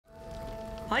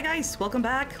Hi guys, welcome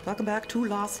back to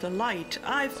Last Light.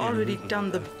 I've already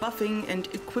done the buffing and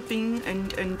equipping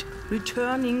and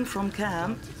returning from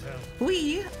camp.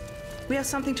 We have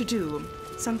something to do,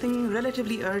 something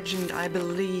relatively urgent, I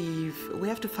believe. We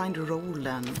have to find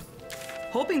Rolan.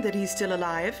 Hoping that he's still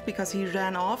alive because he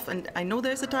ran off, and I know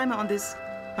there's a timer on this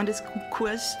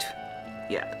quest.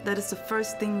 Yeah, that is the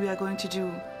first thing we are going to do.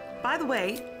 By the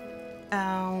way,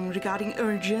 regarding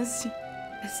urgency,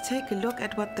 let's take a look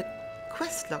at what the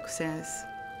quest log says.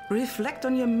 Reflect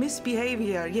on your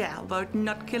misbehavior. Yeah, about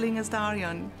not killing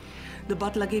astarion. The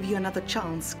butler gave you another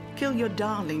chance. Kill your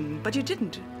darling, but you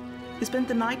didn't. You spent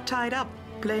the night tied up,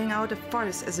 playing out a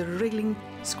farce as a wriggling,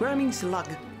 squirming slug.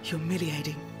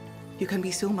 Humiliating. You can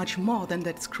be so much more than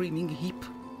that screaming heap.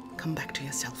 Come back to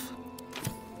yourself.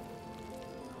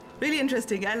 Really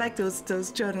interesting. I like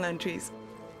those journal entries.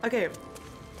 Okay.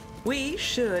 We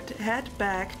should head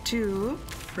back to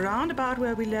round about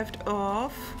where we left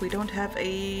off. We don't have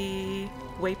a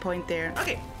waypoint there.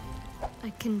 Okay. I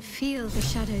can feel the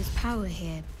shadow's power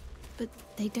here, but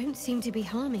they don't seem to be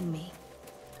harming me.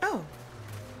 Oh.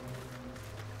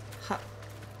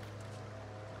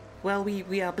 Well,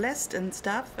 we are blessed and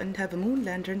stuff and have a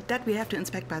Moonlantern. That we have to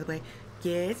inspect, by the way.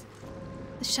 Yes?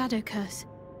 The shadow curse.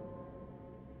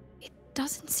 It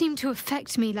doesn't seem to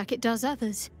affect me like it does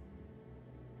others.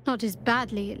 Not as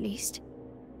badly, at least.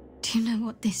 Do you know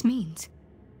what this means?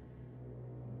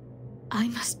 I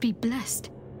must be blessed.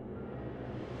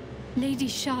 Lady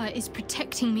Shah is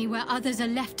protecting me where others are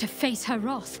left to face her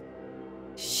wrath.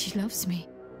 She loves me.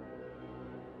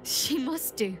 She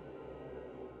must do.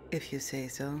 If you say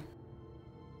so.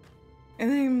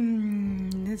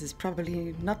 This is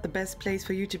probably not the best place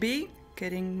for you to be.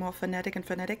 Getting more fanatic and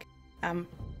fanatic.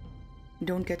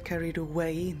 Don't get carried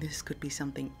away. This could be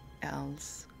something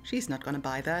else. She's not gonna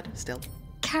buy that, still.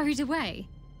 Carried away?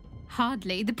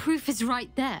 Hardly. The proof is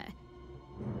right there.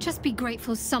 Just be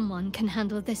grateful someone can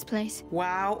handle this place.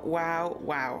 Wow, wow,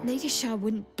 wow. Lady Shah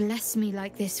wouldn't bless me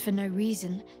like this for no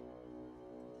reason.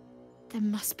 There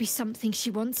must be something she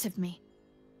wants of me.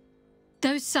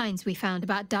 Those signs we found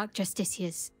about dark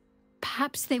justiciars,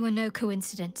 perhaps they were no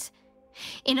coincidence.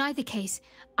 In either case,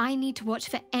 I need to watch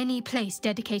for any place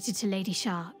dedicated to Lady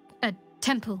Shah. A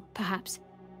temple, perhaps.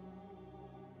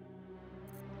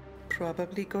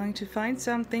 Probably going to find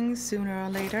something sooner or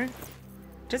later.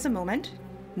 Just a moment.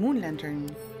 Moonlantern.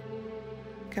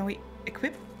 Can we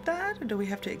equip that, or do we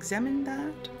have to examine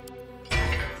that?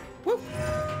 Woo!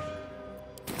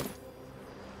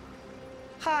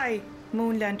 Hi,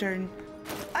 Moonlantern.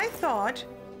 I thought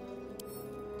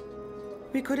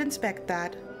we could inspect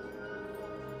that.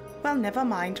 Well, never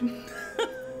mind.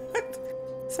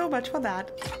 So much for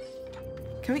that.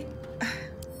 Can we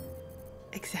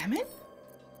examine?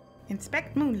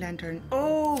 Inspect Moonlantern.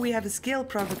 Oh, we have a skill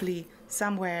probably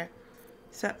somewhere.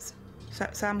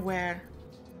 Somewhere.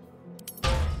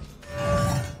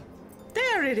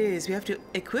 There it is. We have to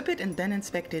equip it and then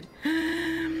inspect it.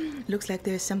 Looks like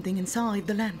there's something inside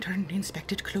the lantern.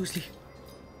 Inspect it closely.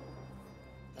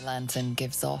 The lantern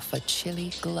gives off a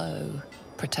chilly glow,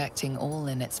 protecting all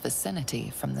in its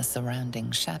vicinity from the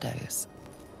surrounding shadows.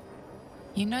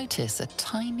 You notice a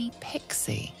tiny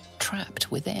pixie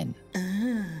trapped within.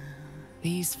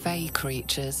 These fey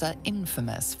creatures are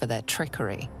infamous for their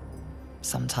trickery.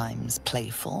 Sometimes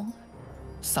playful,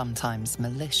 sometimes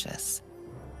malicious.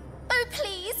 Oh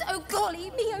please, oh golly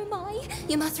me, oh my!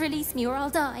 You must release me or I'll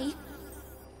die.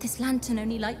 This lantern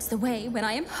only lights the way when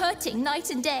I am hurting night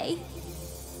and day.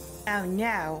 Oh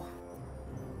no.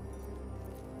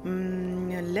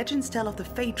 Legends tell of the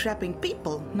Fae trapping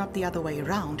people, not the other way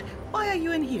around. Why are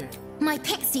you in here? My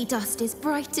pixie dust is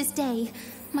bright as day.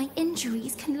 My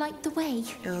injuries can light the way.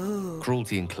 Oh.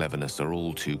 Cruelty and cleverness are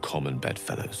all too common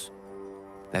bedfellows.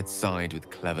 Let's side with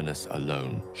cleverness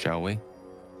alone, shall we?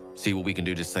 See what we can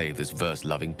do to save this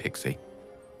verse-loving pixie.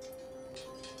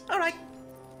 All right.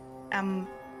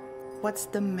 What's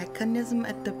the mechanism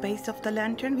at the base of the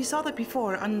lantern? We saw that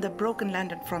before on the broken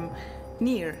lantern from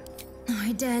near.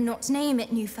 I dare not name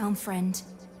it, newfound friend.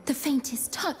 The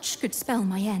faintest touch could spell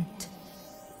my end.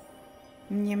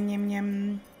 Nyam, nyam,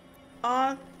 nyam.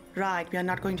 All right, we are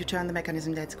not going to turn the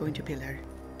mechanism. That's going to kill her.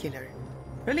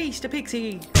 Release the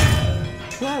pixie.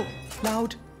 Whoa,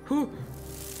 loud. Who?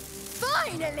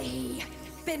 Finally!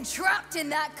 Been trapped in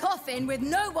that coffin with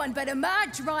no one but a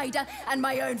mad rider and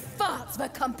my own farts for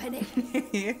company.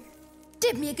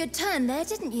 Did me a good turn there,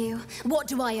 didn't you? What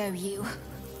do I owe you?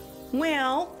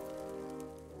 Well...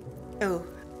 Oh,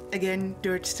 again,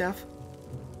 dirt stuff.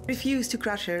 Refuse to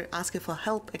crush her, ask her for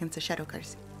help against the shadow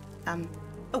curse.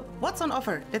 Oh, what's on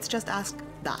offer? Let's just ask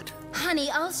that. Honey,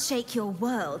 I'll shake your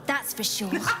world, that's for sure.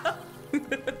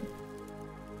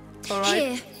 All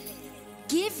right. Here,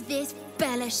 give this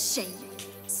bell a shake.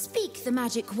 Speak the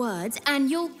magic words and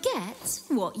you'll get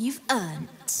what you've earned.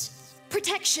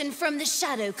 Protection from the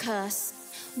shadow curse.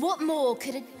 What more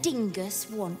could a dingus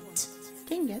want?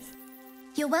 Dingus.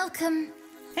 You're welcome.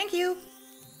 Thank you.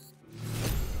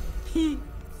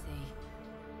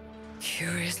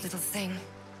 Curious little thing.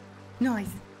 Nice.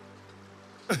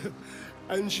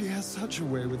 And she has such a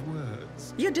way with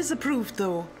words. You're disapproved,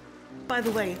 though. By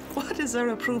the way, what is our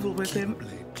approval with him?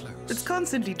 Blade close. It's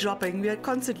constantly dropping. We are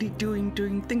constantly doing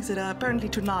things that are apparently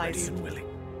too nice. Ready and willing.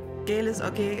 Gale is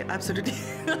okay, absolutely.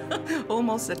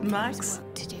 Almost at max.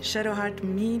 Shadowheart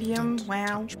medium.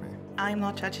 Wow. I'm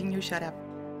not touching you, shut up.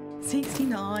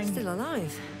 69. Still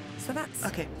alive. So that's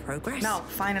Okay. progress. Now,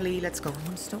 finally, let's go.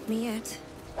 Won't stop me yet.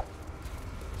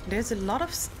 There's a lot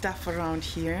of stuff around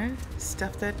here.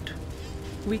 Stuff that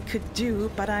we could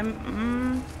do, but I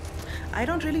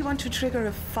don't really want to trigger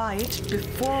a fight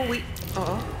before we...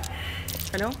 Uh-oh.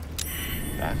 Hello?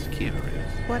 That's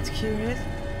curious. What's curious?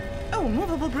 Oh,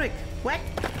 movable brick. What?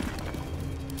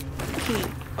 Okay.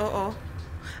 Uh-oh.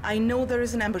 I know there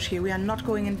is an ambush here. We are not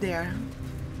going in there.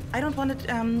 I don't want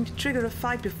to trigger a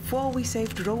fight before we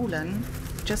saved Rolan,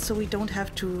 just so we don't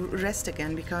have to rest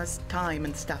again because time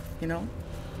and stuff, you know?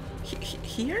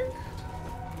 Here?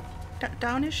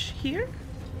 Downish here?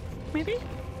 Maybe?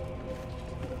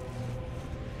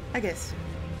 I guess.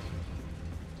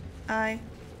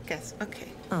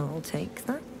 Okay. I'll take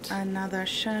that. Another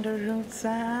shadow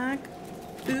rucksack.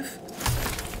 Oof.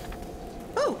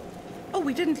 Oh! Oh,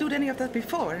 we didn't loot any of that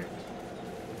before.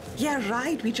 Yeah,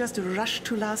 right, we just rushed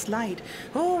to Last Light.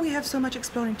 Oh, we have so much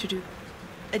exploring to do.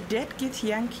 A dead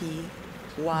Githyanki.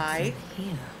 Why?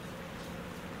 Here.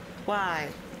 Why?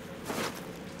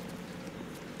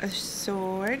 A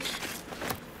sword.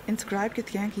 Inscribed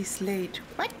Githyanki slate.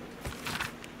 What?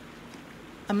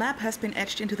 A map has been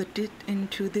etched into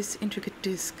this intricate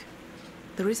disc.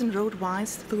 The risen road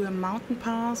winds through a mountain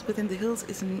pass. Within the hills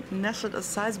is nestled a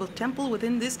sizable temple.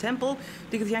 Within this temple,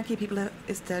 the Githyanki people have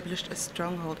established a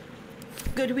stronghold.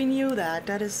 Good, we knew that.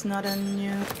 That is not a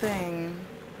new thing.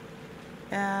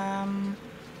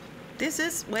 This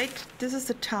is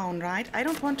the town, right? I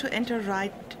don't want to enter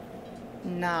right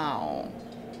now.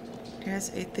 There's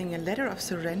a thing, a letter of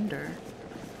surrender.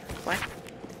 What?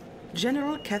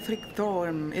 General Catherick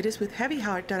Thorm, it is with heavy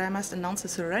heart that I must announce the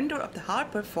surrender of the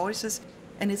Harper forces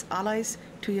and its allies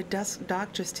to your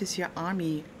Dark Justicia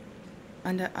army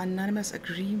under anonymous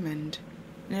agreement.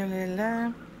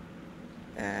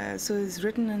 So it's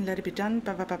written and let it be done.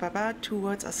 Two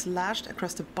words are slashed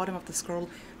across the bottom of the scroll.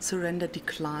 Surrender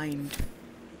declined.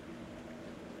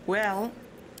 Well,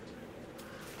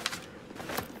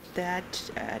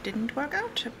 that didn't work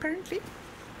out, apparently.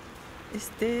 Is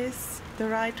this the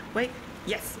right way?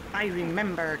 Yes, I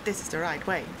remember. This is the right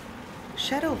way.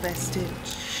 Shadow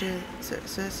vestige.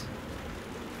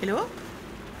 Hello?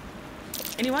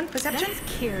 Anyone? Perception?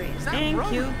 That's curious.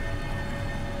 Thank you.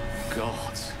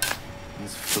 God,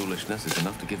 this foolishness is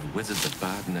enough to give wizards a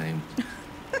bad name.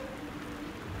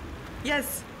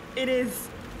 Yes, it is.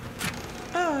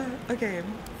 Oh, okay.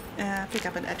 Pick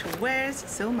up and add to wares.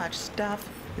 So much stuff.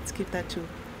 Let's keep that too.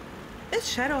 Is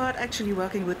Shadowheart actually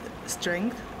working with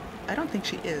strength? I don't think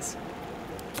she is.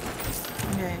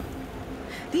 Okay.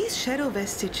 These shadow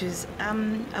vestiges,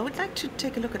 I would like to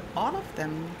take a look at all of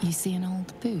them. You see an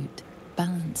old boot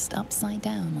balanced upside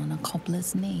down on a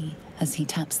cobbler's knee as he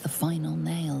taps the final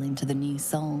nail into the new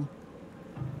sole.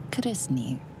 Could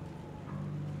new.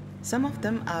 Some of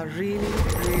them are really,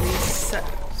 really sad.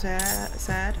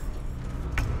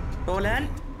 Rolan?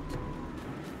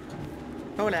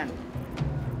 Rolan.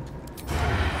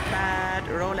 Bad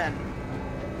Rolan.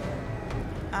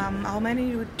 How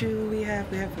many do we have?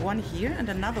 We have one here and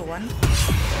another one.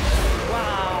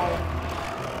 Wow.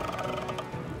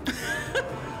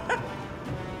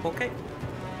 Okay.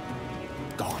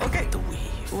 Gone Okay. with the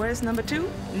weave. Where's number two?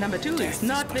 Number two is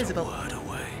not but a visible. word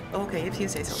away. Okay, if you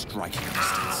say so. Striking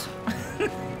distance.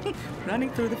 Running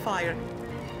through the fire.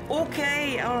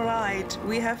 Okay, all right.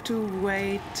 We have to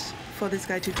wait for this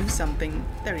guy to do something.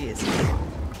 There he is.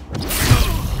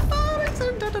 Oh,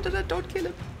 excellent. Don't kill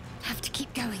him. Have to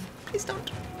keep going. Please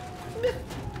don't.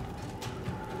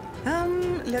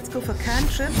 Let's go for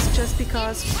cantrips just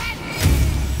because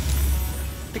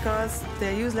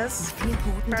they're useless. The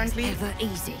important Apparently. is ever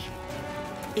easy.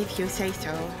 If you say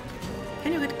so.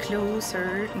 Can you get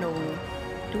closer? No.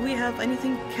 Do we have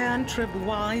anything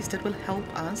cantrip-wise that will help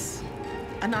us?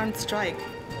 Unarmed strike.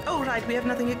 Oh, right, we have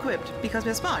nothing equipped because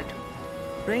we're smart.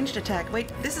 Ranged attack.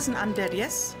 Wait, this is an undead,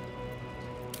 yes?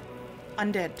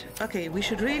 Undead. Okay, we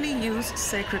should really use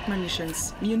sacred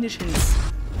munitions.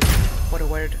 What a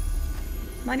word.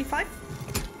 95?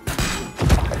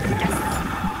 Yes.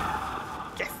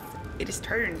 Yes, it is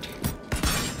turned.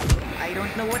 I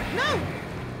don't know what. No!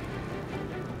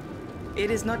 It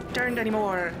is not turned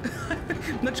anymore.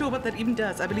 Not sure what that even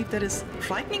does. I believe that is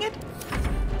frightening it?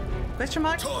 Question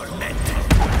mark?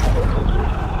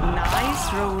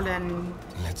 Nice, Rolan.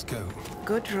 Let's go.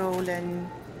 Good, Rolan.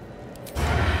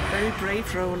 Very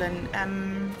brave, Rolan.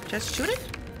 Just shoot it?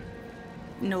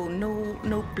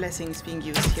 No blessings being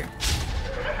used here.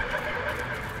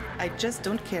 I just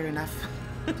don't care enough.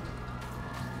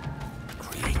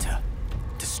 Creator.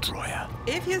 Destroyer.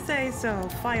 If you say so,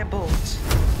 firebolt.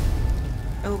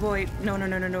 Oh boy, no.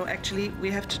 Actually,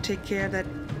 we have to take care that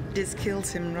this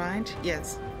kills him, right?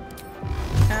 Yes.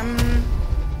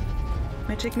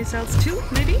 Magic missiles too,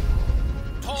 maybe?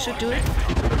 Should do it.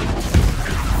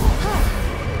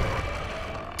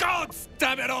 God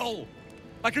damn it all!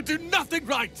 I can do nothing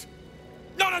right!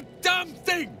 Not a damn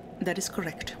thing! That is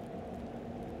correct.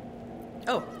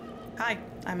 Oh, hi,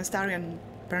 I'm Astarion,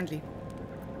 apparently.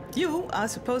 You are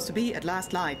supposed to be at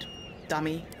last light,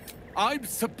 dummy. I'm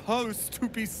supposed to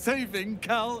be saving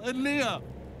Cal and Leah.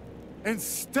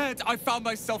 Instead, I found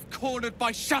myself cornered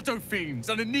by shadow fiends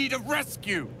and in need of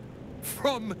rescue.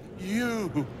 From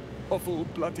you, of all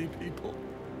bloody people.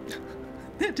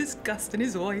 The disgust in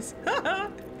his voice.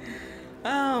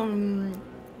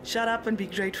 Shut up and be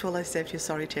grateful I saved your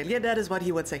sorry tale. Yeah, that is what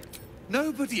he would say.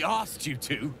 Nobody asked you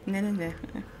to. No.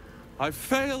 I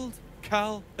failed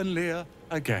Cal and Leah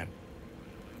again.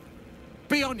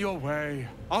 Be on your way.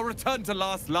 I'll return to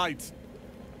Last Light.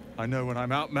 I know when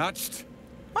I'm outmatched.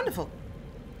 Wonderful.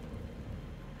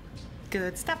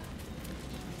 Good stuff.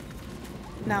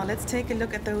 Now let's take a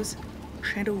look at those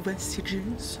shadow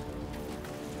vestiges.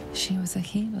 She was a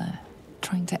healer,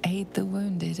 trying to aid the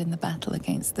wounded in the battle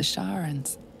against the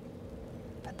Sharans.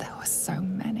 But there were so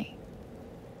many.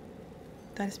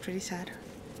 That is pretty sad.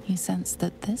 You sensed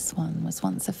that this one was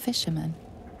once a fisherman,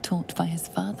 taught by his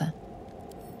father.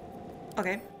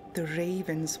 Okay, the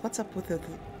ravens. What's up with the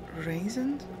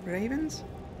ravens?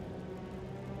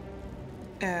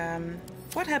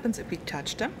 What happens if we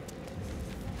touch them?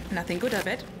 Nothing good, I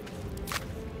bet.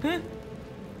 Huh?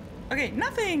 Okay,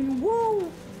 nothing! Woo!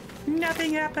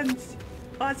 Nothing happens.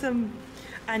 Awesome.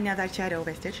 Another shadow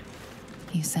vestige.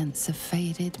 You sense a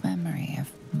faded memory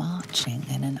of marching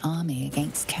in an army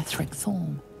against Ketheric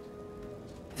Thorn.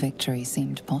 Victory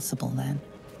seemed possible then.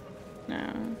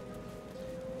 No.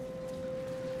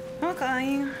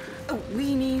 Okay. Oh,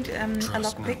 we need a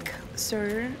lockpick,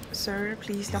 sir. Sir,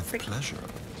 please lockpick. Pleasure.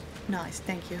 Nice,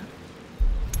 thank you.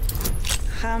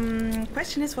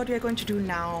 Question is what we are going to do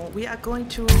now. We are going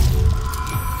to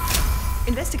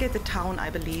investigate the town,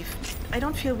 I believe. I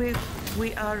don't feel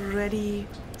we are ready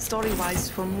story-wise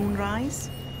for Moonrise.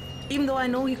 Even though I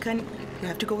know you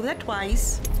have to go there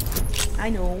twice. I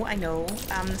know.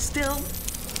 Still,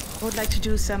 I would like to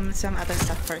do some other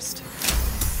stuff first.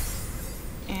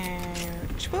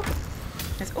 And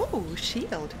yes, oh,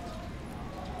 shield.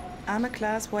 Armor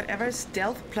class, whatever,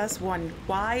 stealth +1.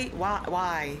 Why?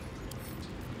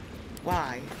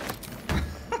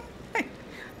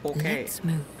 Okay. Let's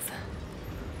move.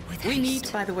 With We haste.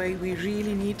 need, by the way, we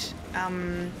really need,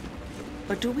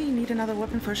 but do we need another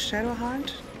weapon for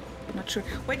Shadowheart? Not sure.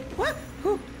 Wait, what?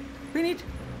 Who? We need,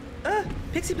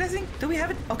 Pixie Blessing? Do we have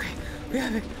it? Okay, we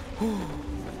have it.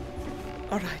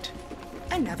 All right.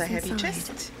 Another heavy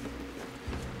chest.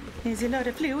 There's a lot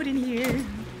of fluid in here.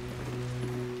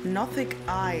 Nothic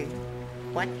eye.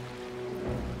 What?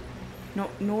 No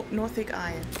Nothic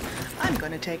eye. I'm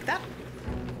gonna take that.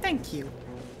 Thank you.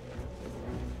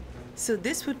 So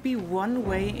this would be one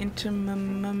way into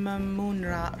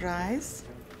Moonrise,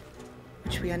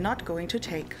 which we are not going to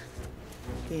take.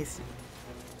 Yes.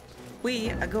 We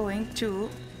are going to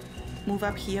move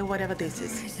up here, whatever this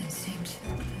is. Horizon seemed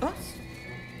Oh,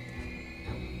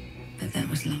 but that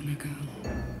was long ago.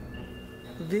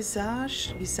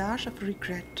 visage of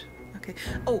regret. Okay.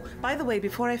 Oh, by the way,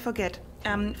 before I forget,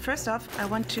 first off, I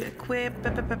want to equip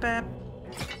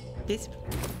this.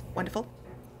 Wonderful.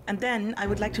 And then I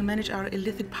would like to manage our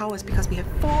illicit powers because we have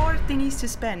 4 thingies to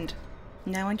spend.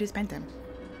 Now I want to spend them.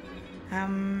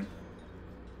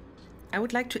 I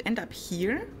would like to end up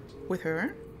here with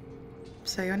her.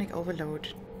 Psionic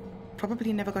overload.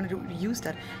 Probably never going to use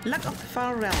that. Luck of the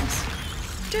Far Realms.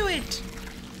 Do it!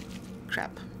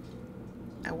 Crap.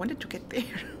 I wanted to get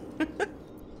there.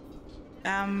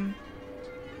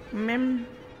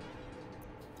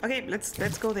 Okay,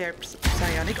 let's go there.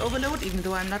 Psionic overload, even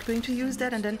though I'm not going to use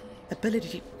that, and then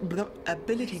Ability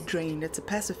drain. That's a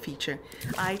passive feature.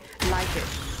 I like it.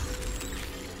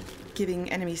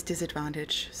 Giving enemies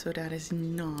disadvantage. So that is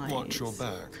nice. Watch your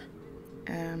back.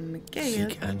 Gale.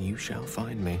 Seek and you shall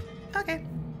find me. Okay.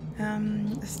 Keep your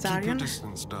Astarion.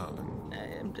 distance, darling.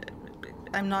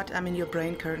 I'm in your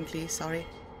brain currently, sorry.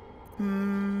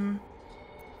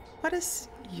 What is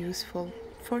useful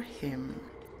for him?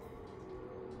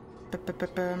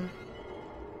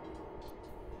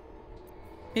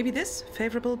 Maybe this?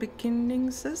 Favorable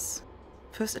beginnings?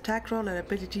 First attack roll or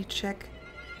ability check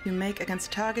you make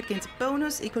against target gains a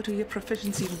bonus equal to your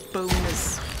proficiency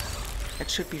bonus. That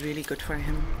should be really good for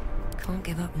him. Can't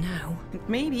give up now. And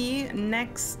maybe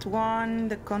next one,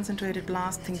 the concentrated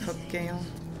blasting for Gale.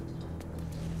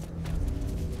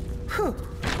 Whew,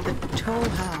 the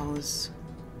Tollhouse.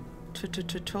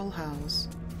 Tollhouse.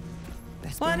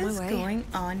 What is going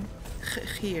on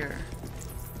here?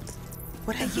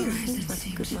 What are you? Seems like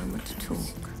a good moment to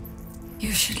talk.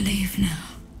 You should leave now.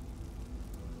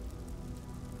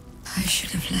 I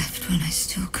should have left when I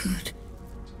still could.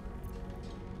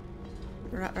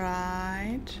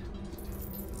 Right.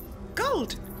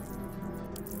 Gold!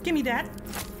 Give me that.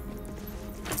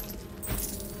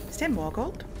 Is there more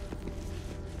gold?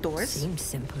 Doors? Seems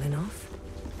simple enough.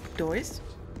 Doors?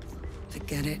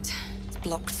 Forget it. It's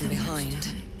blocked from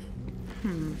behind.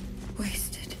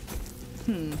 Wasted.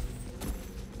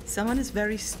 Someone is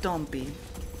very stompy.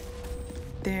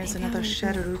 There's another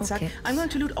shadow rucksack. I'm going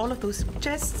to loot all of those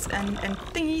chests and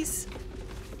thingies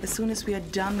as soon as we are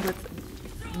done with,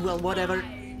 well, whatever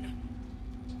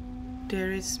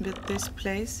there is with this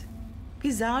place.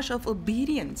 Visage of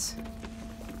Obedience.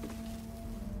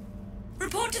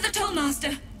 Report to the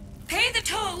tollmaster. Pay the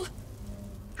toll.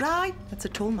 Right, that's a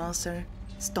tollmaster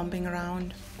stomping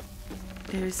around.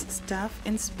 There's Staff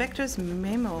Inspector's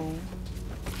memo.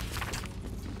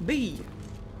 B.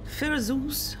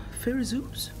 Firzeus.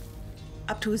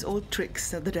 Up to his old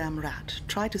tricks, the damn rat.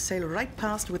 Tried to sail right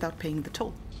past without paying the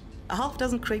toll. A half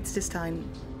dozen crates this time,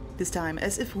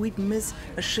 as if we'd miss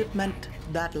a shipment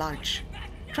that large.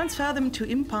 Transfer them to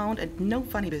impound and no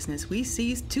funny business. We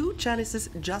seized 2 chalices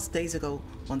just days ago.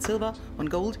 1 silver, 1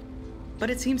 gold. But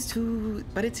it seems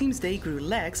they grew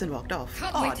legs and walked off.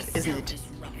 Odd, isn't it?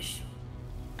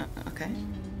 Okay.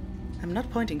 I'm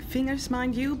not pointing fingers,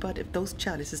 mind you, but if those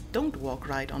chalices don't walk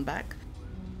right on back.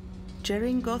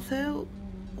 Jeringotho,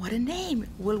 what a name!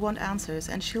 Will want answers,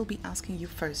 and she'll be asking you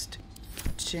first.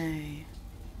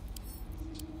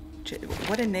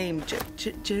 What a name,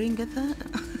 Jeringotho?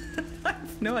 I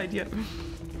have no idea.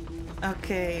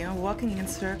 Okay, I'm walking in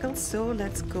circles, so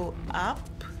let's go up.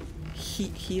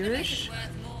 Here-ish.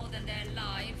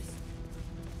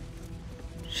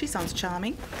 She sounds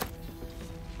charming.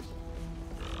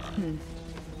 And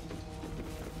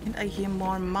I hear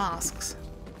more masks.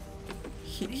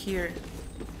 Here.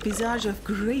 Visage of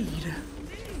Greed.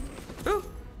 Oh!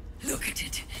 Look at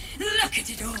it. Look at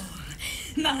it all.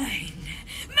 Mine.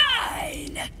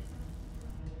 Mine!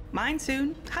 Mine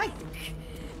soon. Hi.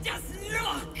 Just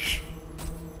look!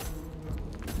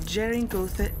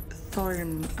 Jeringotho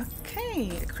Thorn.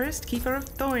 Okay, Cursed Keeper of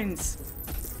Thorns.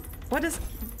 What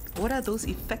are those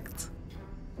effects?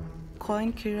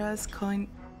 Coin cuirass, coin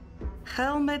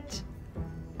helmet.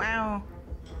 Wow.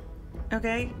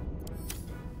 Okay.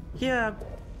 Yeah.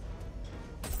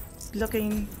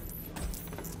 Looking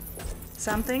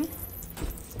something.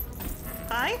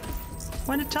 Hi?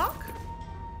 Wanna talk?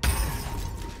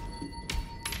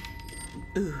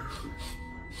 Ooh.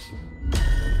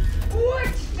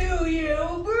 What do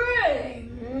you bring?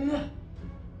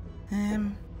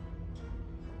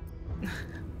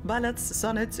 Ballads,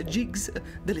 sonnets, jigs.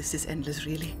 The list is endless,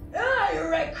 really. I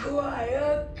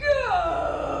require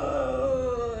gold.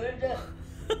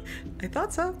 I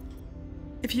thought so.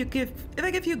 If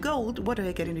I give you gold, what do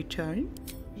I get in return?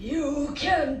 You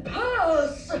can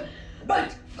pass,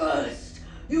 but first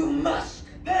you must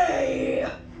pay.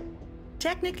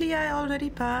 Technically, I already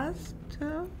passed.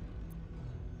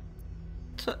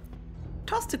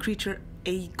 Toss the creature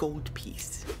a gold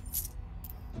piece.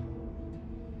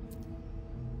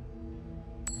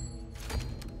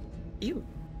 Ew.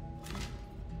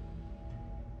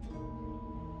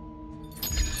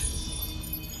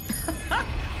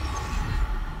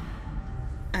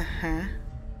 Uh-huh.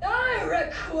 I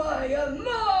require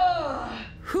more.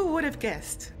 Who would have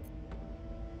guessed?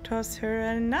 Toss her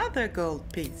another gold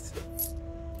piece.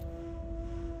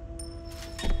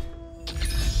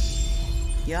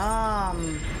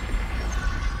 Yum.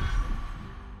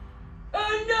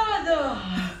 Another.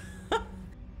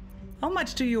 How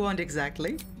much do you want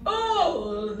exactly?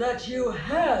 All that you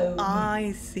have.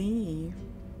 I see.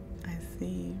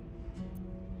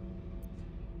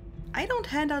 I don't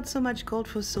hand out so much gold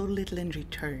for so little in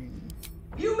return.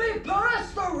 You may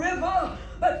pass the river,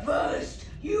 but first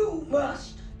you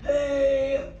must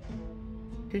pay.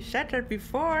 You said that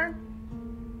before.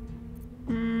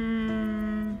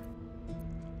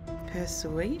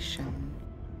 Persuasion.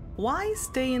 Why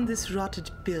stay in this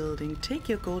rotted building? Take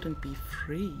your gold and be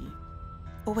free.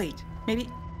 Oh wait, maybe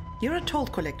you're a toll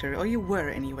collector, or you were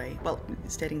anyway. Well,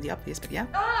 stating the obvious, but yeah.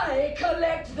 I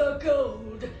collect the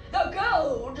gold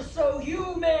so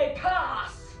you may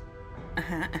pass.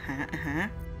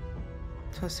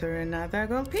 Toss her another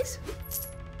gold piece.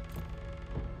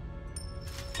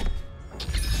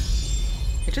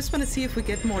 I just want to see if we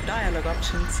get more dialogue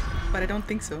options, but I don't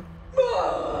think so.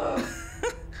 Oh!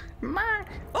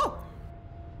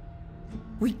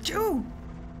 We do!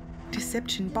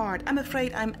 Deception Bard. I'm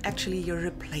afraid I'm actually your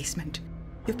replacement.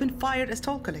 You've been fired as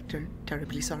toll collector.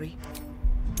 Terribly sorry.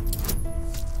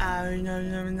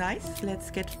 No, nice. Let's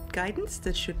get guidance.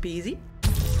 That should be easy.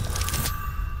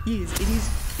 Yes,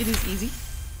 it is easy.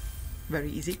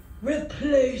 Very easy.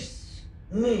 Replace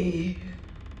me.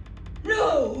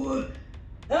 No!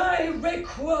 I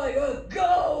require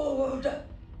gold!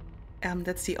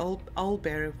 That's the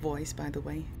owlbear voice, by the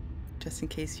way. Just in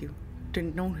case you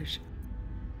didn't notice.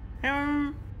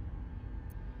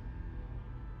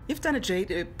 You've done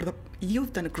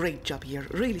a great job here.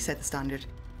 Really set the standard.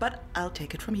 But I'll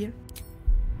take it from here.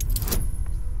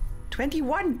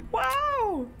 21!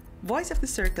 Wow! Voice of the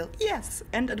circle. Yes!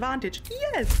 And advantage.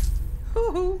 Yes!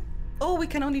 Hoo-hoo! Oh, we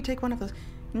can only take one of those.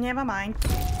 Never mind.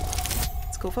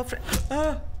 Let's go for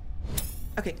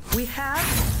okay, we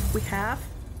have.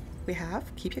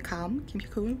 Keep you calm, keep you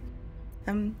cool.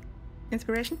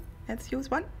 Inspiration. Let's use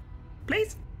one.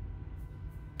 Please.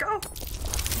 Go!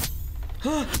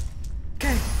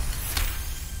 Okay.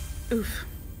 Oof.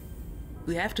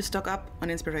 We have to stock up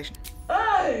on inspiration.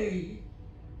 I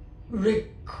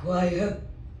require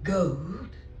gold.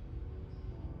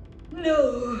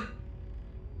 No.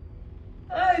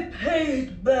 I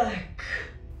paid back.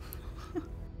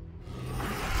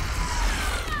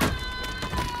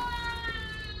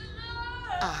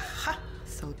 Aha!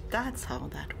 So that's how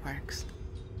that works.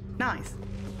 Nice.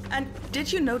 And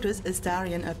did you notice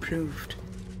Astarion approved?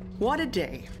 What a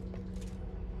day.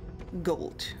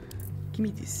 Gold. Give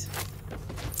me this.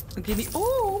 Give me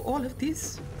all of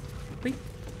this. Wait.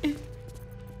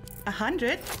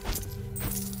 100.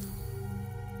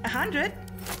 100.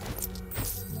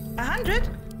 100.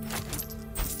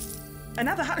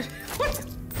 Another 100. What?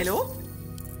 Hello?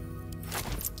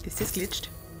 Is this glitched?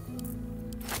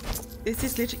 Is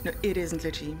this glitchy? No, it isn't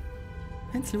glitchy.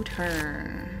 Let's loot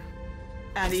her.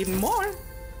 And even more.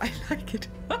 I like it.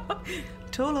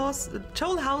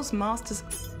 Tollhouse Master's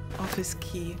Office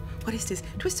Key. What is this?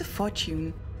 Twist of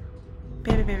Fortune.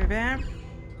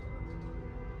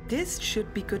 This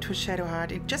should be good for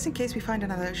Shadowheart, just in case we find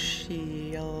another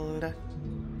shield.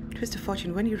 Twist of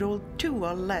Fortune. When you roll 2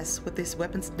 or less with this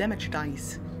weapon's damage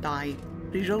die,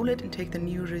 reroll it and take the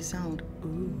new result.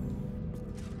 Ooh.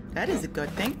 That is a good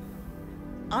thing.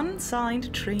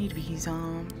 Unsigned trade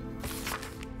visa.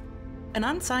 An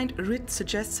unsigned writ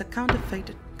suggests a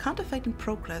counterfeit in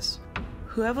progress.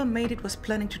 Whoever made it was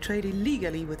planning to trade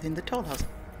illegally within the Tollhouse.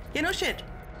 Yeah, no shit.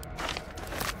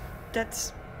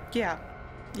 That's... yeah.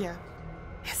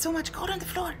 There's so much gold on the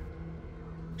floor.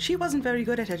 She wasn't very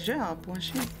good at her job, was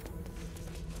she?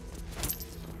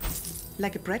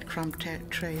 Like a breadcrumb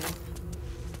trail.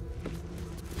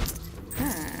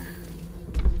 Huh.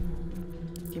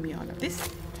 Give me all of this.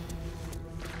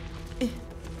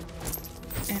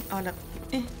 And all of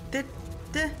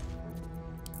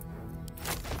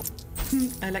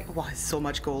I like, wow, so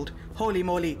much gold. Holy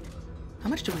moly. How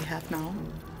much do we have now?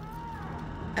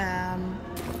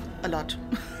 A lot.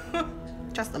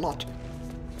 Just a lot.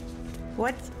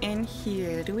 What's in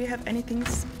here? Do we have anything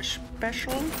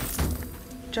special?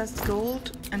 Just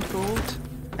gold and gold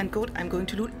and gold. I'm going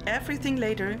to loot everything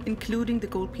later, including the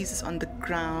gold pieces on the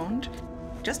ground.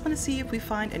 Just want to see if we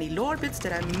find any lore bits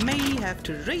that I may have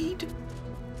to read.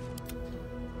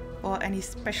 Or any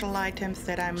special items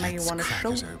that I may want to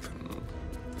show.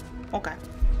 Okay.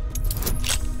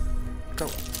 Go.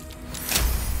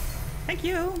 Thank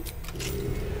you.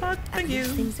 Oh, thank you.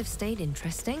 Things have stayed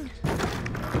interesting.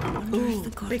 Ooh,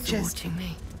 big chest.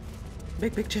 Me.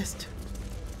 Big chest.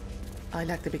 I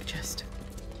like the big chest.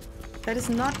 That is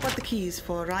not what the key is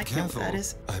for, right? Careful, no, that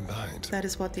is. I bind. That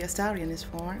is what the Astarion is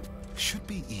for. Should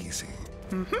be easy.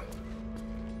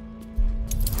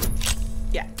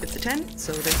 Yeah, it's a 10,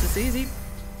 so this is easy.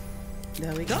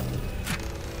 There we go.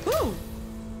 Woo!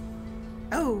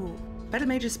 Oh, Battle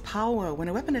Mage's power. When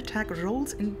a weapon attack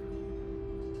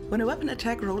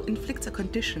roll inflicts a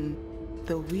condition,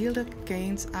 The wielder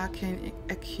gains arcane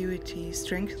acuity,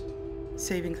 strength,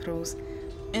 saving throws.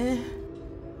 That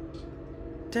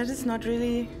is not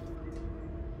really...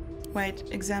 Wait,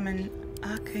 examine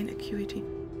arcane acuity.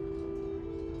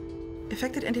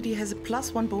 Affected entity has a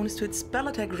 +1 bonus to its spell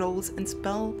attack rolls and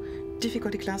spell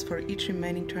difficulty class for each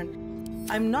remaining turn.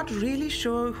 I'm not really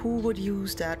sure who would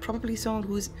use that. Probably someone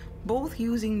who's both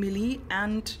using melee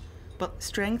and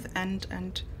strength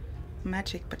and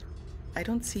magic, but I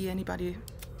don't see anybody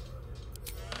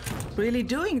really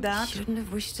doing that. Shouldn't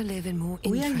have wished to live in more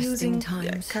We are interesting using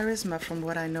times. charisma from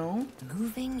what I know.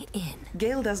 Moving in.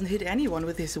 Gale doesn't hit anyone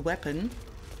with his weapon.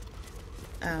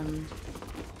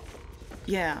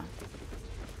 Yeah.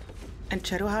 And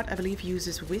Shadowheart, I believe,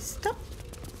 uses wisdom.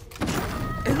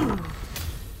 Ooh.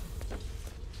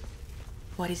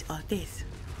 What is all this?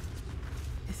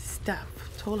 This stuff.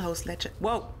 Tollhouse ledger.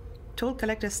 Whoa! Toll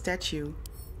collector statue.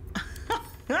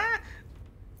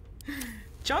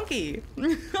 Chonky!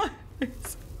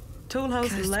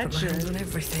 Tollhouse ledger. On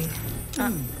everything.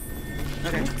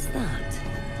 Okay. What's that?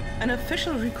 An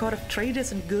official record of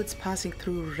traders and goods passing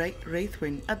through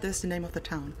Reithwin. That's the name of the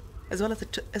town, as well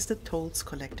as the tolls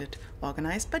collected,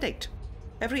 organized by date.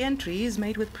 Every entry is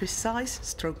made with precise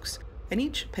strokes, and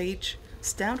each page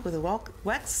stamped with a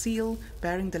wax seal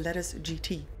bearing the letters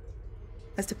GT.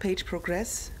 As the pages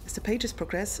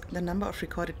progress, the number of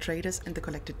recorded traders and the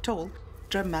collected toll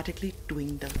dramatically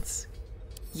dwindles.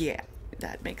 Yeah,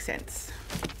 that makes sense.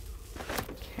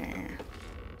 Okay.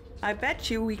 I bet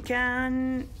you we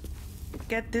can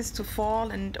get this to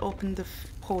fall and open the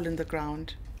hole in the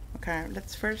ground. Okay,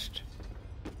 let's first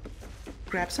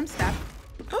grab some stuff.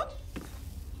 Oh!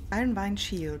 Ironvine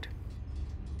shield.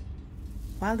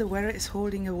 While the wearer is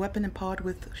holding a weapon empowered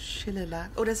with shillelagh.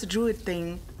 Oh, that's a druid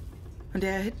thing. When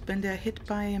they are hit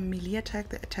by a melee attack,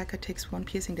 the attacker takes 1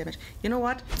 piercing damage. You know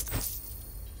what?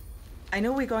 I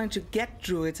know we're going to get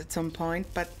druids at some point,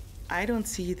 but I don't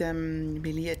see them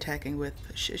melee attacking with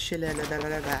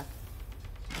shillelagh.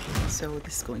 So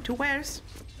this is going to wares.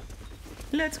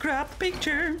 Let's grab the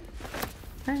picture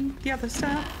and the other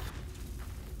stuff.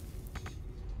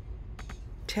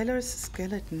 Teller's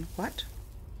skeleton. What?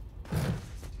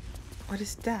 What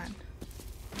is that?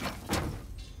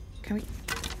 Can we...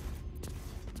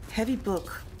 Heavy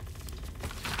book.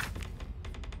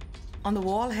 On the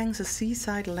wall hangs a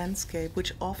seaside landscape,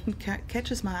 which often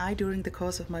catches my eye during the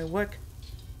course of my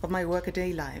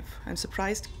workaday life. I'm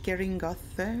surprised Geringoth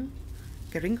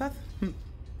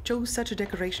chose such a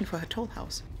decoration for her toll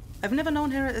house. I've never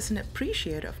known her as an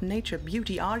appreciator of nature,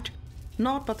 beauty, art,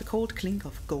 naught but the cold clink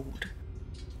of gold.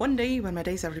 One day, when my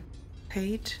days are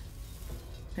repaid,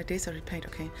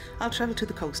 okay, I'll travel to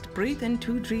the coast, breathe in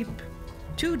two deep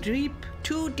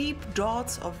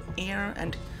draughts of air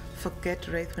and forget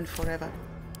Reithwin forever.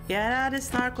 Yeah, that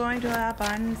is not going to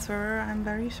happen, sir. I'm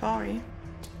very sorry.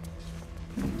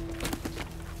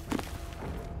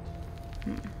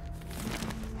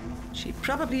 She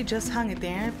probably just hung it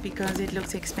there because it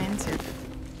looks expensive.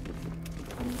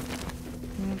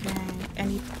 Okay,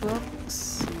 any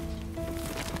books?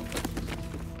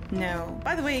 No.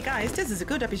 By the way, guys, this is a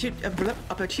good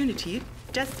opportunity,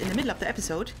 just in the middle of the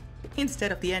episode,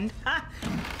 instead of the end,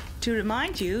 to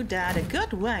remind you that a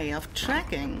good way of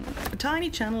tracking a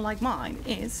tiny channel like mine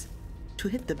is to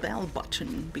hit the bell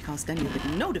button, because then you'll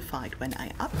be notified when I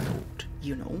upload,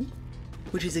 you know.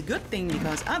 Which is a good thing,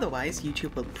 because otherwise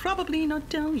YouTube will probably not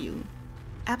tell you.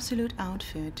 Absolute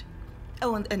outfit.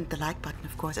 Oh, and the like button,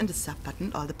 of course, and the sub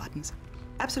button, all the buttons.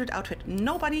 Absolute outfit.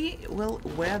 Nobody will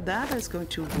wear that. It's going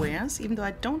to wares, even though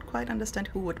I don't quite understand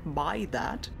who would buy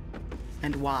that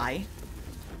and why.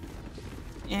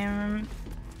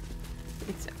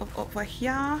 It's over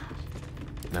here.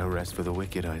 No rest for the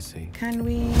wicked, I see. Can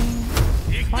we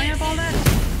fireball that?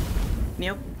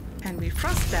 Nope. Can we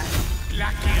frost that?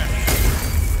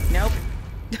 Nope.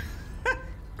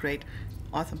 Great.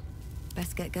 Awesome.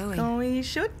 Let's get going. Can we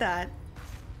shoot that?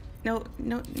 No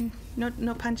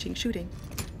punching, shooting.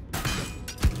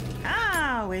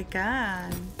 Ah, we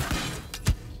can.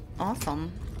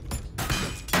 Awesome.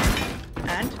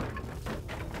 And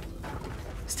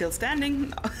still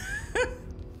standing.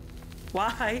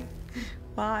 Why?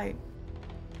 Why?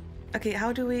 Okay,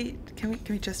 how do we... Can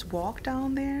we just walk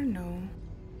down there? No.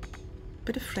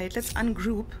 Bit afraid. Let's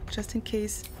ungroup, just in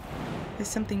case there's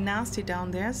something nasty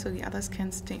down there, so the others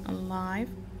can stay alive.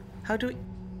 How do we...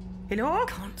 Hello?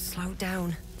 Can't slow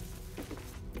down.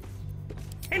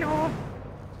 Hello!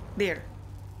 There.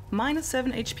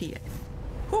 -7 HP.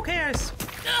 Who cares?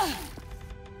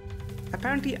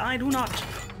 Apparently I do not.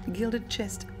 Gilded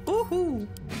chest. Woohoo!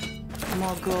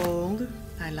 More gold.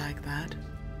 I like that.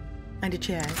 And a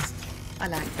chest. I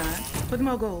like that. With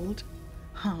more gold.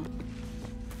 Huh.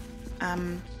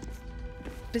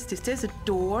 There's a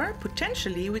door.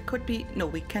 Potentially we could be... No,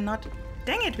 we cannot...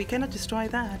 Dang it, we cannot destroy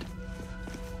that.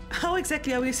 How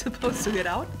exactly are we supposed to get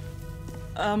out?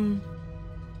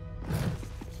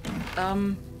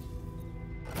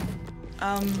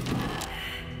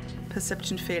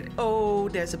 Perception failed. Oh,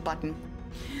 there's a button.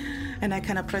 And I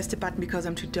cannot press the button because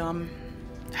I'm too dumb.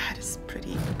 That is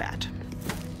pretty bad.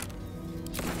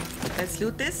 Let's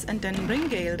loot this and then bring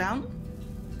Gale down.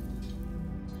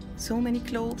 So many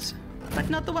clothes, but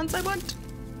not the ones I want.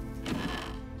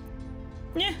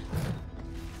 Yeah.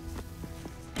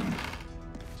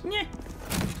 Yeah.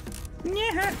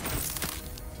 Yeah.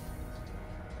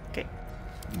 Okay.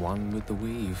 One with the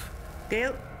weave.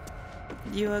 Gale,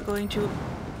 you are going to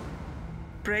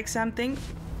break something.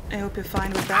 I hope you're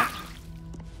fine with that.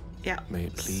 Yeah. May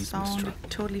it please Sounded Mistra.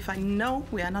 totally fine. No,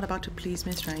 we are not about to please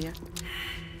Mistra here.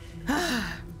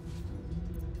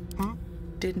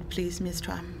 Didn't please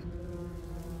Mistra.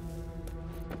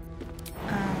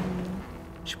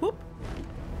 Swoop.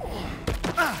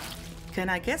 Can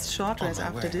I guess short rest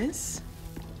after this?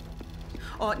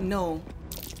 Oh, no.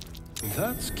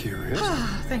 That's curious.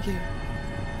 Thank you.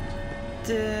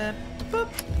 Boop.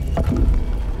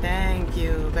 Thank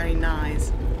you. Very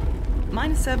nice.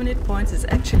 -7 hit points is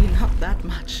actually not that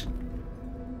much.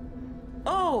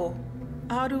 Oh!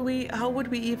 How do we... I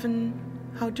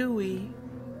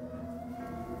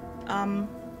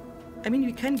mean,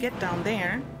 we can get down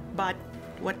there, but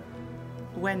what...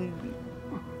 When...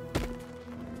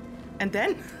 And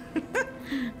then?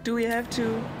 Do we have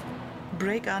to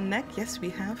break our neck? Yes, we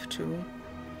have to.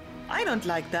 I don't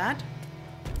like that.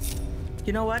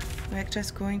 You know what? We're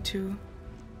just going to...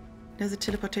 There's a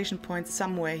teleportation point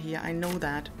somewhere here. I know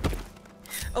that.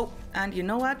 Oh, and you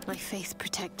know what? My faith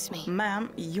protects me. Ma'am,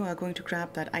 you are going to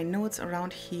grab that. I know it's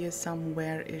around here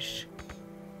somewhere-ish.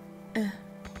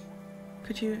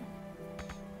 Could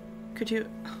you...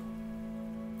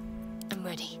 I'm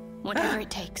ready. Whatever it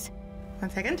takes. 1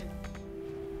 second.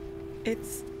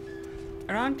 It's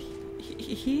around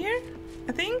here,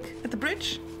 I think, at the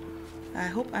bridge. I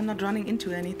hope I'm not running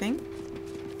into anything.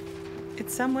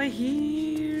 It's somewhere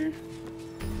here.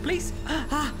 Please.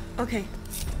 Okay.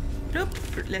 Group.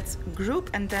 Let's group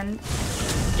and then...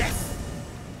 Yes!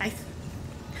 Nice.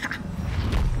 I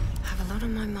have a lot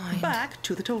on my mind. Back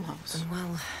to the Tollhouse. And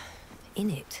well, in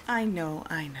it. I know.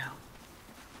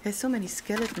 There's so many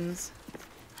skeletons.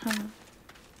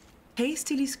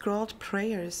 Hastily scrawled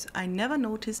prayers. I never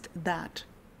noticed that.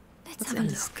 What's in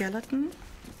the skeleton?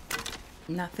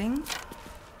 Nothing.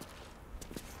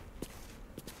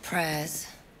 Prayers,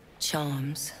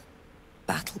 charms,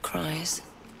 battle cries.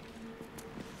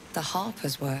 The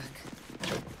harper's work.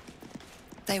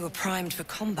 They were primed for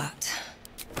combat.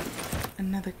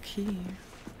 Another key.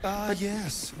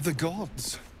 Yes, the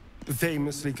gods.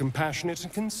 Famously compassionate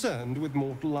and concerned with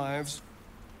mortal lives.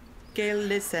 Gale,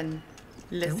 listen.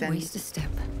 Don't waste a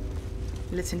step.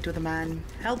 Listen to the man.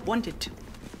 Help wanted.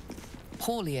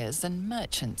 Hauliers and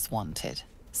merchants wanted.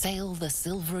 Sail the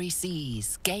silvery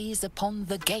seas, gaze upon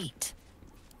the gate.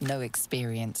 No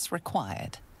experience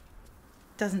required.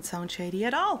 Doesn't sound shady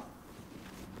at all.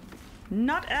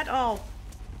 Not at all.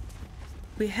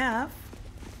 We have...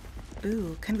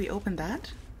 Ooh, can we open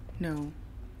that? No,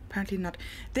 apparently not.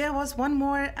 There was one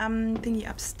more thingy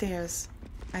upstairs,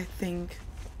 I think.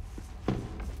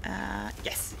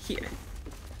 Yes, here.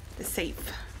 The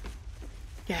safe.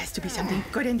 There has to be something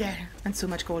good in there. And so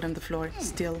much gold on the floor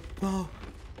still. Whoa.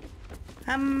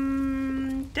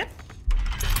 Yep.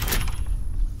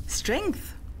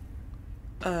 Strength.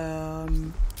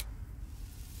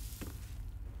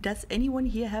 Does anyone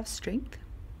here have strength?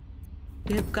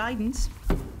 We have guidance.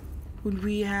 Would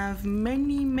we have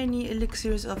many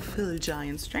elixirs of hill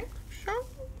giant strength? Sure.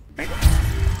 Right.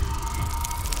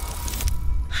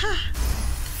 Ha!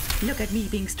 Look at me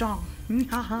being strong.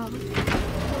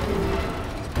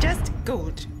 Just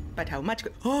gold. But how much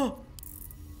gold? Oh!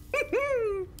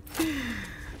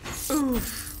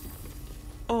 Oof.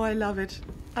 Oh, I love it.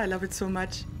 I love it so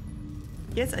much.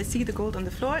 Yes, I see the gold on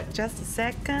the floor. Just a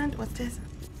second. What's this?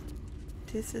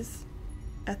 This is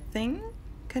a thing?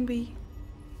 Can we...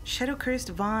 Shadow cursed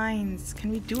vines. Can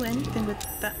we do anything with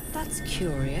that? That's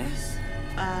curious.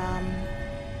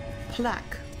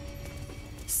 Plaque.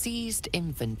 Seized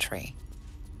inventory.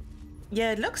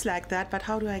 Yeah, it looks like that, but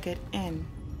how do I get in?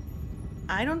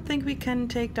 I don't think we can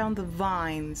take down the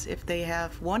vines if they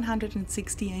have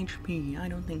 160 HP. I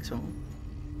don't think so.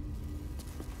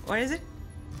 Or is it?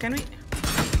 Can we?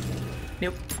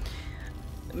 Nope.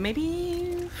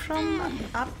 Maybe from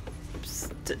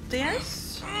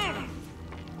upstairs?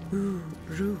 Ooh,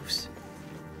 roofs.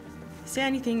 Is there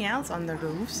anything else on the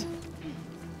roofs?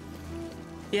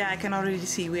 Yeah, I can already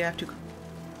see we have to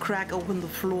crack open the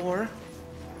floor.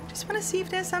 Just want to see if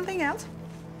there's something else.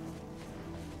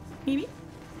 Maybe?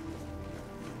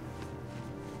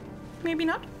 Maybe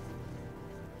not?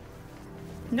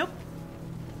 Nope.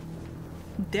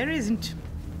 There isn't.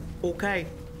 Okay.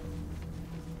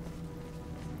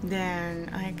 Then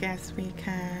I guess we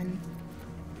can...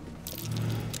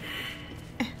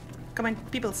 Come on,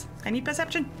 peoples. I need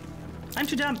perception. I'm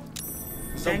too dumb.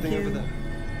 Something Thank you. over there.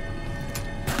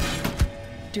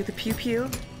 Do the pew pew.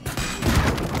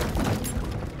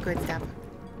 Good stuff.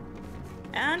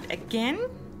 And again,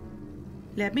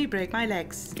 let me break my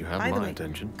legs. You have By the my way,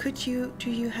 attention. do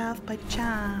you have by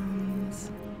chance,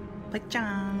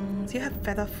 you have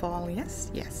feather fall,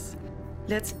 yes? Yes.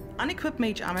 Let's unequip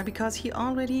mage armor because he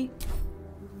already...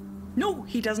 No,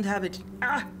 he doesn't have it.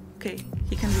 Ah, okay,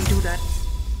 he can redo that.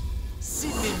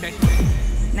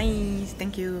 Nice,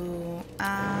 thank you.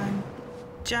 And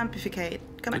jumpificate.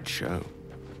 Come on. Good show.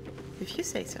 If you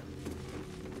say so.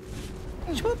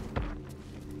 Swoop.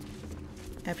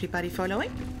 Everybody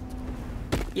following?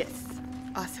 Yes.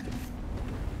 Awesome.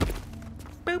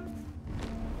 Boop.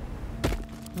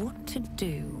 What to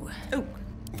do? Oh.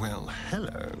 Well,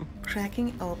 hello.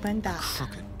 Cracking open that.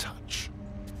 Crooked touch.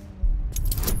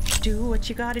 Do what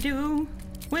you gotta do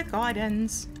with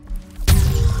guidance.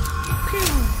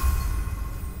 Pew.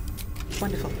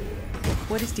 Wonderful.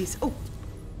 What is this? Oh.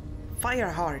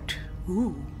 Fireheart.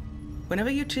 Ooh.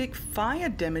 Whenever you take fire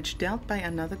damage dealt by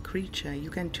another creature, you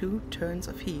gain 2 turns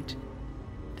of heat.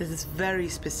 This is very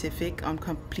specific. I'm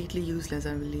completely useless,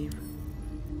 I believe.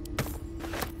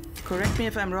 Correct me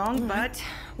if I'm wrong, but...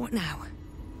 What now?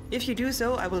 If you do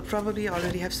so, I will probably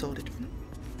already have sold it.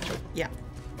 Yeah.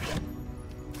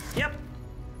 Yep.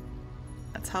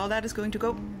 That's how that is going to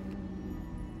go.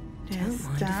 There's Don't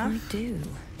mind stuff. if I do.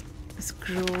 A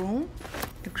scroll.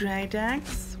 A great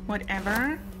axe.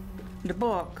 Whatever. The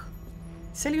book.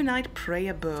 Selunite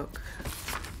prayer book.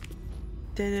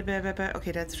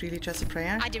 Okay, that's really just a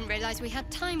prayer. I didn't realize we had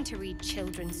time to read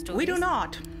children's stories. We do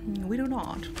not. We do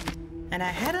not. And I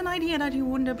had an idea that you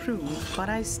wouldn't approve, but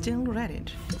I still read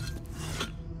it.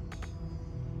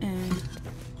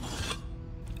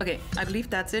 Okay, I believe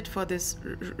that's it for this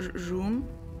room.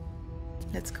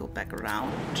 Let's go back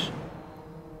around.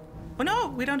 Oh no,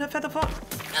 we don't have featherfall.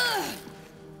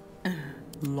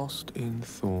 Lost in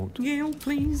thought. Gale,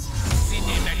 please.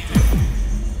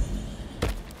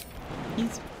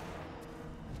 Easy.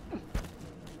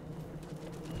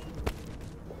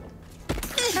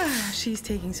 She's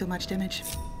taking so much damage.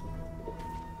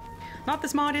 Not the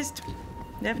smartest.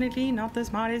 Definitely not the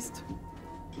smartest.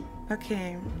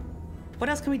 Okay. What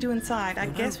else can we do inside? I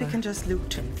guess we can just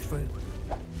loot.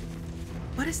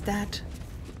 What is that?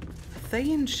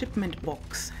 Thayan shipment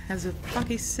box has a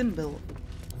funky symbol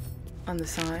on the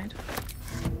side.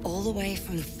 All the way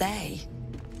from Thay.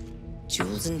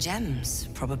 Jewels and gems,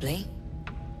 probably.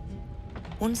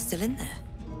 One's still in there.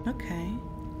 Okay.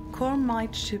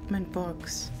 Cormite shipment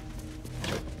box.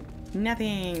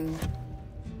 Nothing.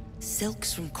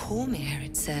 Silks from Cormier,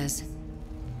 it says.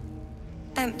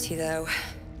 Empty, though.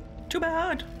 Too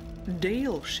bad.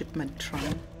 Dale shipment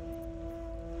trunk.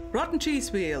 Rotten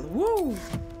cheese wheel. Woo!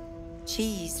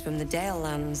 Cheese from the Dale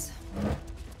lands.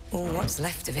 Or what's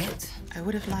left of it. I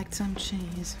would have liked some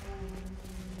cheese.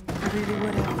 I really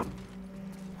would have.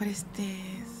 What is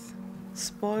this?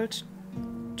 Spoiled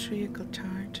treacle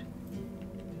tart.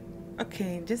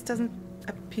 Okay, this doesn't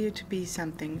appear to be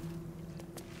something.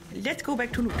 Let's go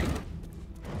back to looting.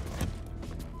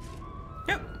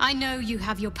 Yep. I know you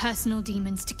have your personal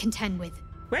demons to contend with.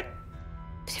 What?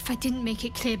 But if I didn't make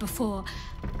it clear before,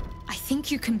 I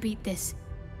think you can beat this.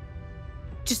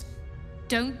 Just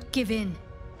don't give in.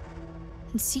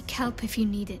 And seek help if you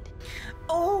need it.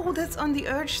 Oh, that's on the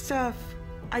urge stuff.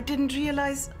 I didn't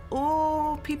realize.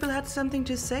 Oh, people had something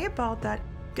to say about that.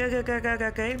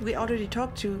 Okay. We already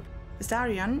talked to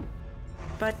Astarion,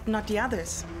 but not the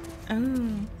others.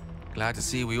 Oh. Glad to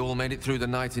see we all made it through the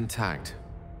night intact.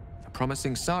 A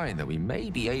promising sign that we may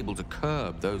be able to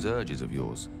curb those urges of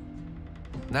yours.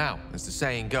 Now, as the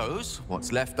saying goes,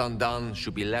 what's left undone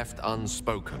should be left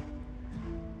unspoken.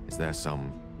 Is there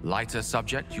some lighter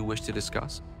subject you wish to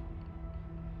discuss?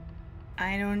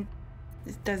 It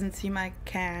doesn't seem I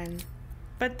can.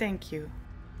 But thank you.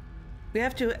 We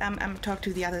have to talk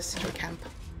to the others in camp.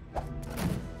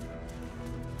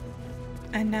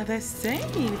 Another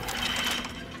save.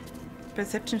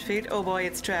 Perception failed. Oh boy,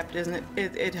 it's trapped, isn't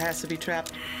it? It has to be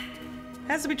trapped.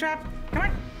 Has to be trapped. Come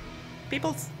on.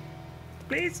 Peoples.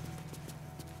 Please.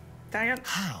 Diane.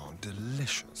 How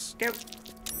delicious. Go.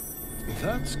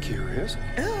 That's curious.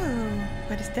 Oh,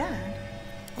 what is that?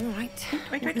 All right.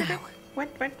 Wait, now? What?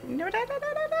 No.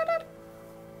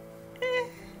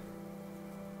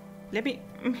 Let me...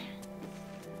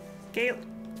 Gale,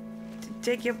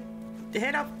 take your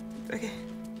head off. Okay.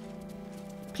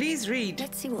 Please read.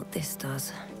 Let's see what this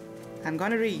does. I'm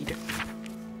gonna read.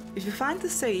 If you find the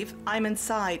safe, I'm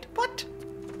inside. What?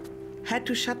 Had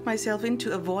to shut myself in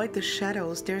to avoid the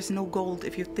shadows. There's no gold.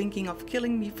 If you're thinking of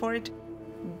killing me for it,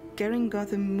 Garen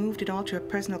Gotham moved it all to her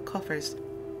personal coffers.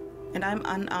 And I'm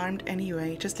unarmed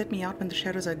anyway. Just let me out when the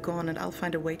shadows are gone and I'll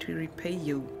find a way to repay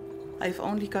you. I've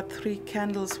only got 3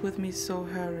 candles with me, so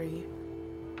hurry.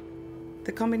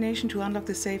 The combination to unlock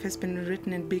the safe has been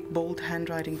written in big bold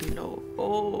handwriting below.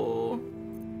 Oh.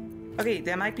 Okay,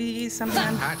 there might be something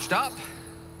I'm... Patched up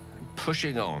and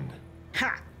pushing on.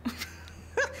 Ha!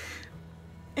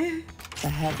 The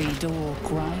heavy door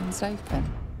grinds open.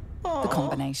 Oh. The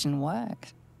combination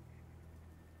worked.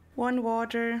 1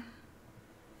 water.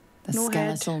 The No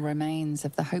skeletal head. remains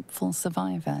of the hopeful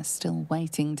survivor still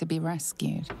waiting to be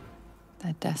rescued.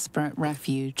 Their desperate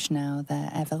refuge now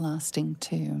their everlasting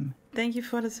tomb. Thank you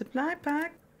for the supply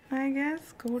pack, I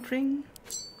guess. Gold ring.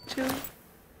 2.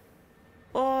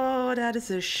 Oh, that is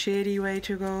a shitty way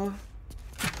to go.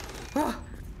 Oh.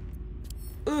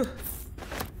 Ugh.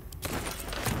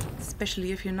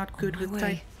 Especially if you're not good with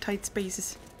tight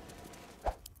spaces.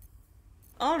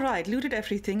 Alright, looted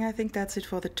everything. I think that's it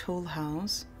for the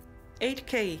Tollhouse.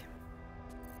 8K.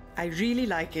 I really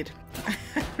like it.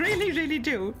 I really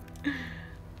do.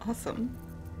 Awesome.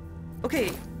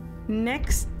 Okay,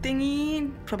 next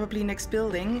thingy, probably next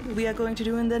building, we are going to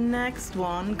do in the next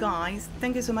one. Guys,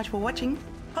 thank you so much for watching.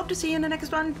 Hope to see you in the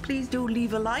next one. Please do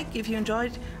leave a like if you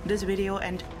enjoyed this video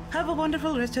and have a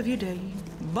wonderful rest of your day.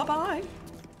 Bye-bye.